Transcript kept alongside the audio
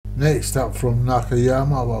Next up from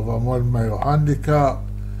Nakayama, we have a 1 mile handicap.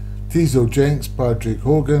 Teasel Jenks, Patrick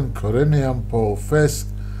Hogan, Corinium, Paul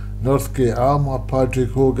Fisk, Northgate Alma,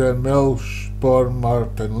 Patrick Hogan, Melbourne,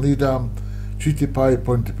 Martin Leadham, Treaty Pie,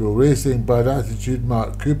 Pontypool Racing, Bad Attitude,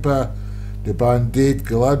 Mark Cooper, The Band-Aid,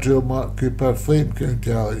 Galadriel, Mark Cooper, Flame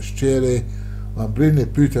County, Alex Cherry, Lambrini,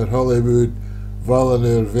 Peter, Hollywood,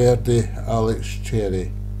 Valenor Verde, Alex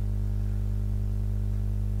Cherry.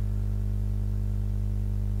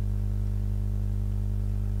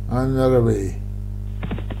 And they're away.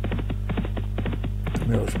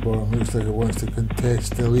 Melbourne looks like it wants to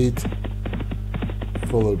contest the lead,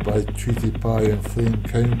 followed by Treaty Pie and Flame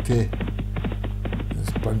County.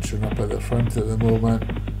 It's bunching up at the front at the moment,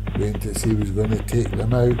 waiting to see who's going to take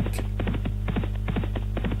them out.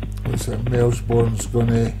 Looks like Melbourne's going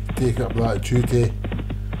to take up that duty,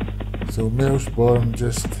 so Melbourne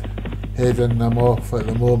just heading them off at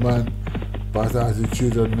the moment. Bad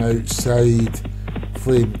Attitude on the outside,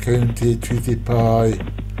 Flame County, Treaty Pie,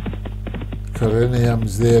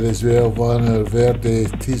 Corinium's there as well, Valenor Verde,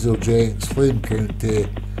 Teasel Jenks, Flame County,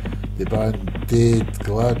 The Band-Aid,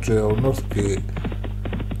 Galadriel, Northgate,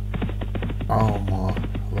 Alma,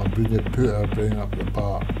 Lambrini Putter bring up the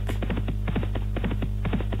back.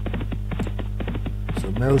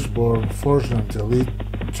 So Melbourne forcing them to lead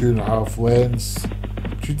 2.5 lengths.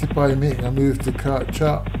 Treaty Pie making a move to catch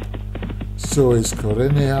up, so is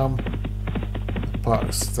Corinium. The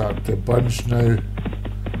packs start to bunch now.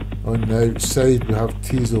 On the outside we have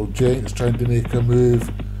Teasel Jenks trying to make a move,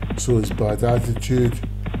 so is Bad Attitude.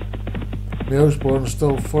 Melbourne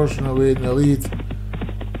still forcing away in the lead.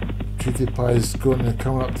 Treaty Pie is going to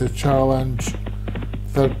come up to challenge.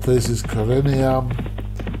 Third place is Corinium.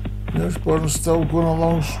 Melbourne still going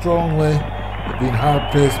along strongly. They've been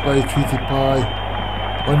hard pressed by Treaty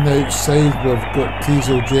Pie. On the outside we've got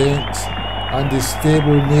Teasel Jenks and his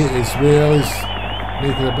stablemate as well is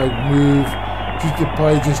making a big move. Treaty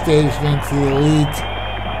Pie just edging into the lead.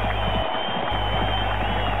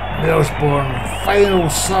 Melbourne, final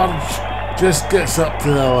surge, just gets up to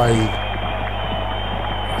the line.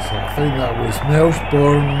 So I think that was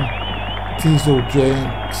Melbourne, Teasel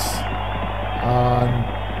Jenks and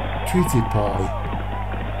Treaty Pie.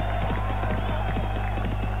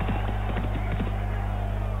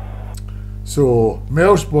 So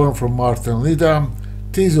Melbourne from Martin Leadham,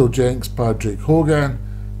 Teasel Jenks, Patrick Hogan,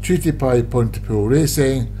 Treaty Pie, Pontypool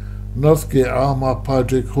Racing, Northgate Alma,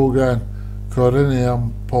 Patrick Hogan,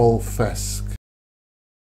 Corinium, Paul Fisk.